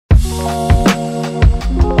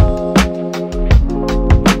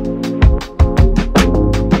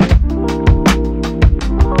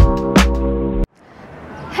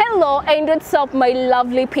And what's up, my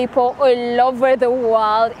lovely people all over the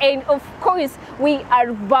world? And of course, we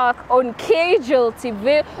are back on Casual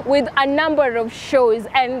TV with a number of shows.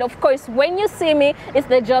 And of course, when you see me, it's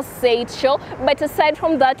the Just Say It show. But aside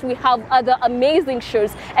from that, we have other amazing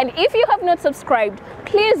shows. And if you have not subscribed,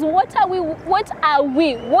 please, what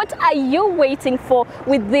are you waiting for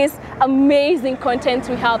with this amazing content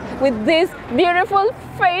we have, with this beautiful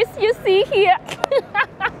face you see here?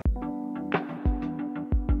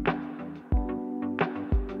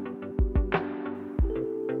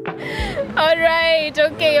 All right,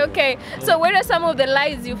 okay. So what are some of the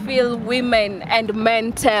lies you feel women and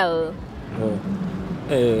men tell?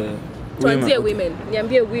 Tuanzie women,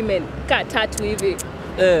 niambie women, ka tatu hivi.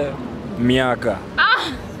 Miaka.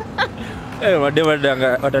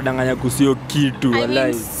 Watadanganya kusio kitu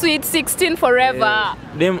walai. Sweet 16 forever.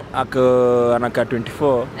 Dem anaka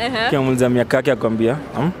 24, kiamuliza miaka yake akwambia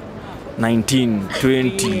 19,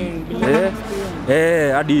 20.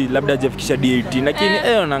 Hadi labda hajafikisha 18, lakini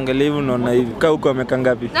unaangalia hivi unaona hivi kaa huko ameka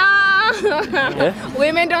ngapi?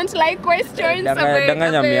 Women don't like questions.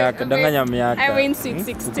 Danganya miaka. I mean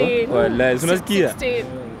 16. Walai, unasikia?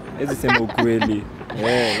 Hizi sema ukweli.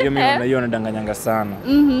 Hiyo mimi naona hiyo nadanganyanga sana.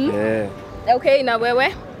 Okay, na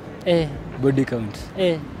wewe? Body count.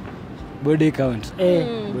 Body count.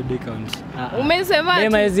 Body count. Umesema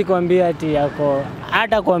mimi hawezi kuambia ati yako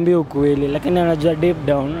hata kuambia ukweli, lakini anajua deep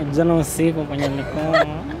down, anajua usiku kwenye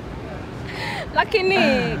mikono. Lakini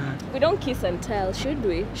we don't kiss and tell, should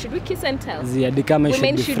we? Should we kiss and tell? Zia kama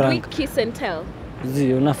women should be frank. We kiss and tell?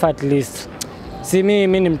 Zia unafaa at least. Si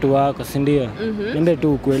mimi ni mtu wako, si ndio? Niambie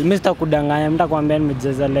tu ukweli. Mimi sitakudanganya, mtakwambia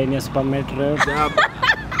nimejaza line ya Super Metro.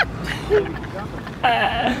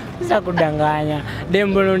 Sitakudanganya.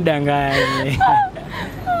 Dembo nudanganya.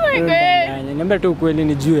 Oh my God. Niambie tu ukweli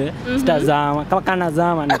nijue. Sitazama. Kama kana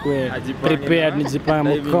zama ni kweli. Prepared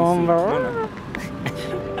nijipange mkombo.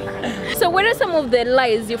 So what are some of the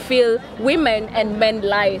lies you feel women and men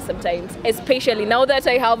lie sometimes? Especially now that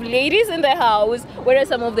I have ladies in the house, what are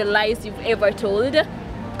some of the lies you've ever told?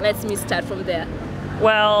 Let me start from there.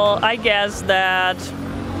 Well, I guess that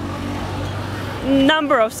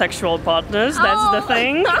number of sexual partners, that's the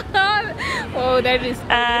thing. Oh, that is...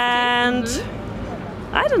 And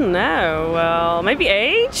I don't know, well, maybe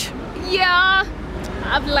age? Yeah,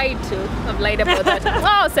 I've lied too. I've lied about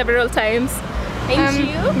that several times.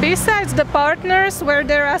 Besides the partners, where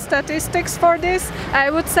there are statistics for this, I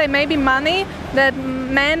would say maybe money, that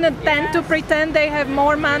men tend to pretend they have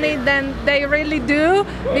more money than they really do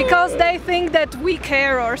because they think that we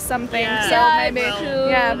care or something. So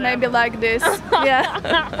maybe like this.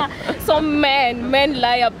 So men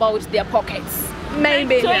lie about their pockets.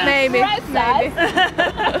 Maybe.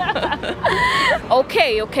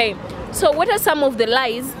 Okay. So what are some of the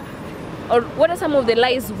lies? Or what are some of the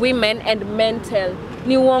lies women and men tell?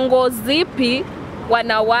 Ni uongo zipi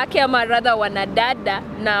wanawake ama rather wanadada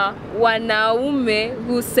na wanaume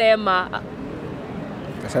husema?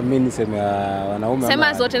 Sasa mimi niseme wanaume.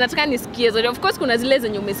 Sema zote, nataka nisikie zote. Of course kuna zile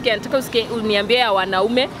zenye umesikia, nataka usikie uniambie ya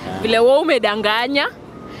wanaume vile wao umedanganya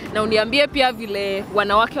na uniambie pia vile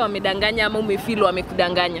wanawake wamedanganya ama umefeel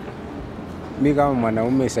wamekudanganya. Mimi kama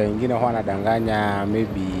mwanaume saa nyingine huwa nadanganya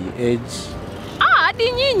maybe age.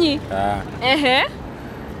 Hadi nyinyi?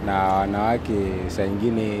 Na wanawake saa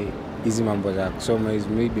nyingine hizi mambo za kusoma hizi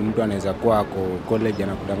maybe mtu anaweza kuwa ako college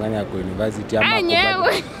anakudanganya ako university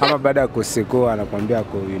ama baada ya kuseko anakuambia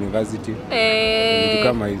ako university. Vitu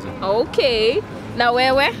kama hizo. Okay. Na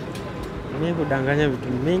wewe? Mimi kudanganya vitu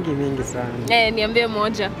mingi sana. Niambie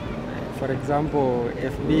moja. For example,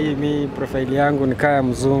 FB mi profile yangu ni kaya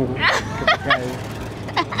mzungu.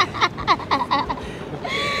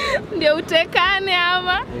 Ndio utekane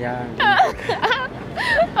ama?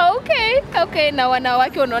 Okay. Na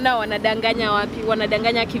wanawake unaona wanadanganya wapi?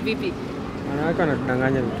 Wanadanganya kivipi? Wanawake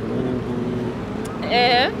wanadanganya vitu mingi.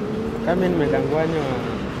 Kama nimedanganywa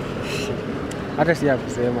hata si ya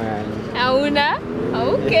kusema yani. Hauna?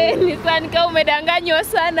 Okay, ni sana kama umedanganywa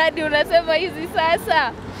sana hadi unasema hizi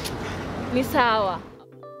sasa. Ni sawa.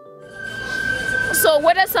 So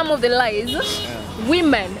what are some of the lies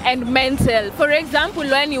women and men tell? For example,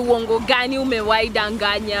 when you uongo gani umewahi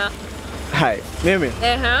danganya? Mimi?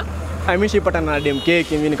 Ameshipata na dem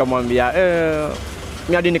cake, mimi nikamwambia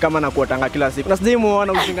mimi hadi ni kama nakuotanga kila siku. Na sijui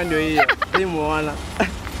muona ujinga ndio hiyo. Sijui muona.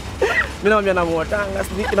 Mimi namwambia namuotanga,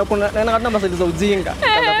 sijui na maswali za ujinga.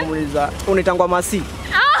 Nataka kumuuliza unaitangwa masi.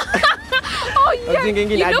 Oh yeah.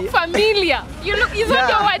 You look familiar. You look is what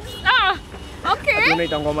your words. Okay.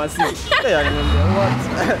 Unaitangwa masi. What?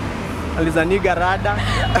 Alizaniga rada.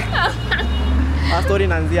 Story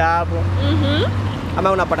inaanzia hapo.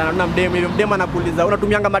 Ama unapata na mdemu hivi, mdemu anakuuliza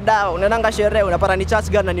unatumianga madawa, unaendanga sherehe, unapata ni church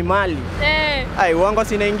gani na ni mali. Ai, uongo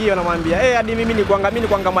sinaingia unamwambia, hadi mimi ni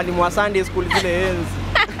kuanga mwalimu wa Sunday school zile enzi.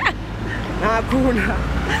 Na hakuna.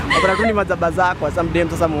 Unapata tu ni mazaba zako, sasa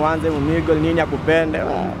mdemu sasa muanze mumigo nini akupende.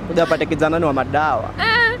 Kuja apate kijana ni wa madawa.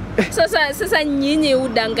 Sasa nyinyi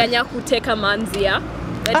udanganya kuteka manzia.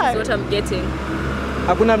 That is what I'm getting.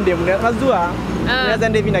 Hakuna mdemu unajua. Unaweza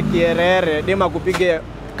ende hivi na kierere, demu akupige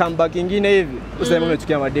comeback nyingine hivi. Useme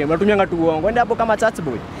umechukia mademu. Unatumianga tu uongo. Ende hapo kama chat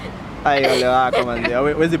boy. Ai wale wako manzi.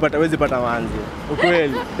 Wezi pata manzi.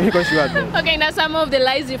 Ukweli. Niko sure. Okay, now some of the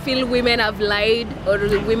lies you feel women have lied or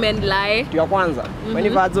women lie. Ya kwanza. Wewe ni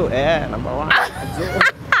vazo? Number 1.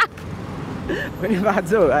 Wewe ni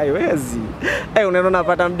vazo? Ai wezi. Unaona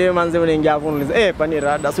unapata mdemu manzi unaingia hapo unauliza, pani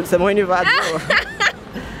rada. Usiseme wewe ni vazo.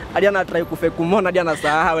 Hadi anatry kufekumona hadi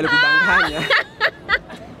anasahau ile kudanganya.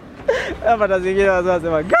 Hapa zingine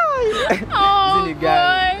wanasema guy.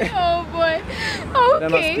 Oh boy.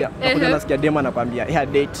 Okay. Unasikia demo anakuambia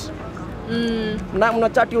date. Na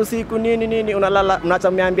mnachati usiku nini unalala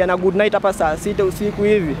mnachameambia na good night hapa saa 6 usiku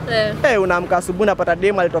hivi. Unaamka asubuhi unapata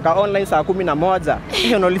demo alitoka online saa 11.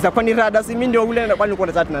 Unauliza kwani rada si mimi ndio ule kwani uko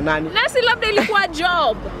na chat na nani? Na si labda ilikuwa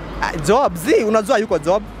job. Job unajua yuko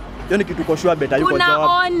job. Yaani kitu kwa sure better yuko job. Kuna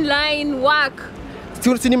online work.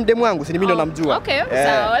 Si ni mdemu wangu, si mimi ndo namjua. Okay,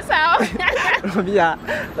 sawa. Mbia,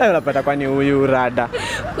 unapata kwani huyu rada.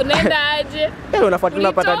 Kunaenda aje?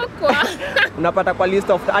 Unapata kwa list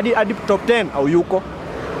of hadi top 10 au yuko.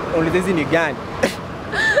 Ulizi ni gani?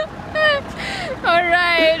 All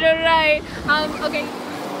right. Okay.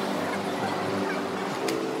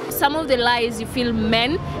 Some of the lies you feel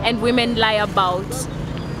men and women lie about.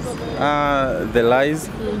 The lies.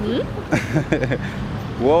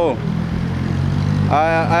 Whoa.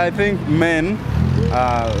 I think men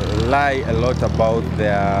lie a lot about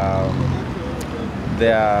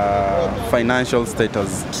their financial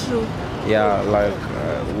status. True. Yeah, like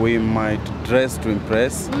we might dress to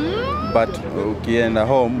impress, but ukienda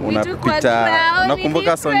home unapita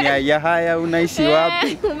unakumbuka Sonia ya haya unaishi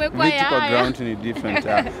wapi? Vertical ground ni different.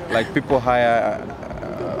 Like people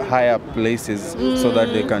hire places so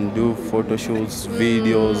that they can do photo shoots,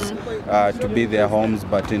 videos, to be their homes,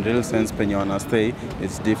 but in real sense when you wanna stay,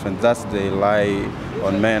 it's different. That's the lie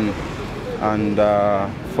on men. And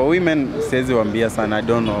for women, sezi wambia sana, I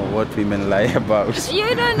don't know what women lie about.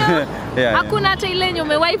 You don't know? Hakuna yeah. hata ile yenye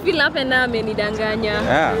umewahi feel hapa na amenidanganya.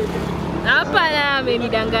 Hapa na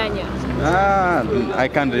amenidanganya. I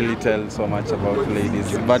can't really tell so much about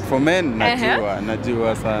ladies, but for men,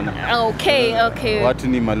 najua sana. Okay. Watu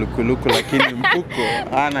ni malukuluku lakini mfuko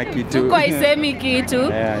ana kitu. Mfuko haisemi kitu.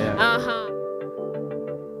 Yeah.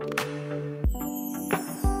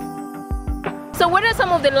 So what are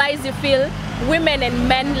some of the lies you feel women and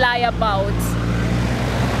men lie about?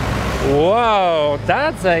 Wow,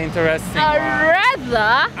 that's an interesting one.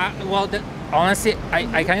 Rather? Honestly,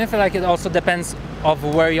 I kind of feel like it also depends of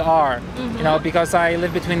where you are. You know, because I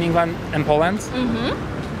live between England and Poland.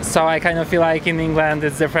 So I kind of feel like in England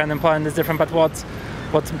it's different, in Poland it's different, but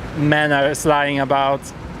what men are lying about.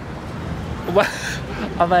 Well,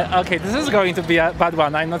 I'm like, okay, this is going to be a bad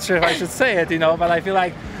one. I'm not sure if I should say it, but I feel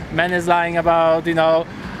like men is lying about,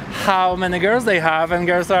 how many girls they have, and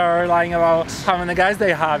girls are lying about how many guys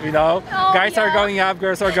they have, Guys are going up,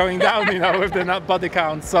 girls are going down, with the body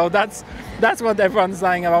count. So that's what everyone's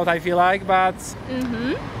lying about, I feel like, but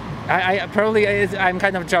I'm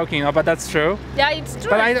kind of joking, but that's true. Yeah, it's true.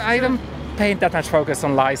 But I don't pay that much focus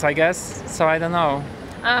on lies, I guess, so I don't know.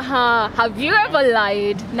 Have you ever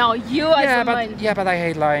lied? Now you as a man. Yeah, but I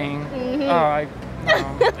hate lying.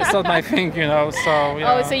 It's not my thing, so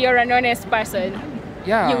yeah. Oh, so you're an honest person.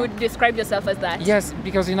 Yeah. You would describe yourself as that? Yes,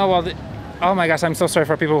 because you know what? Oh my gosh, I'm so sorry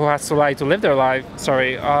for people who have to lie to live their life.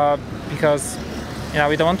 Sorry, because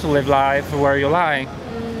we don't want to live life where you lie.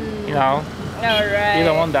 All right. You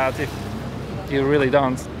don't want that if you really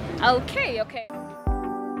don't. Okay.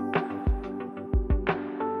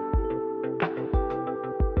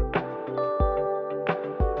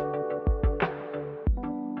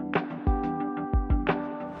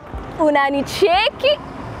 Unanicheki?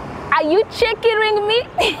 Are you checking me?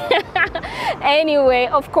 Anyway,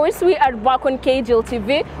 of course we are back on KGL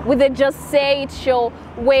TV with the Just Say It show,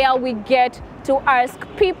 where we get to ask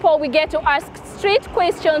people, we get to ask straight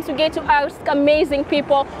questions, we get to ask amazing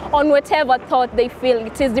people on whatever thought they feel.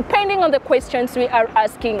 It is depending on the questions we are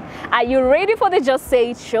asking. Are you ready for the Just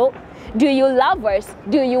Say It show? Do you love us?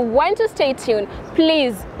 Do you want to stay tuned?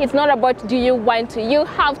 Please, it's not about do you want to, you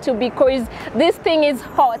have to, because this thing is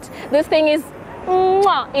hot. This thing is,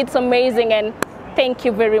 it's amazing, and thank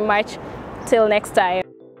you very much. Till next time.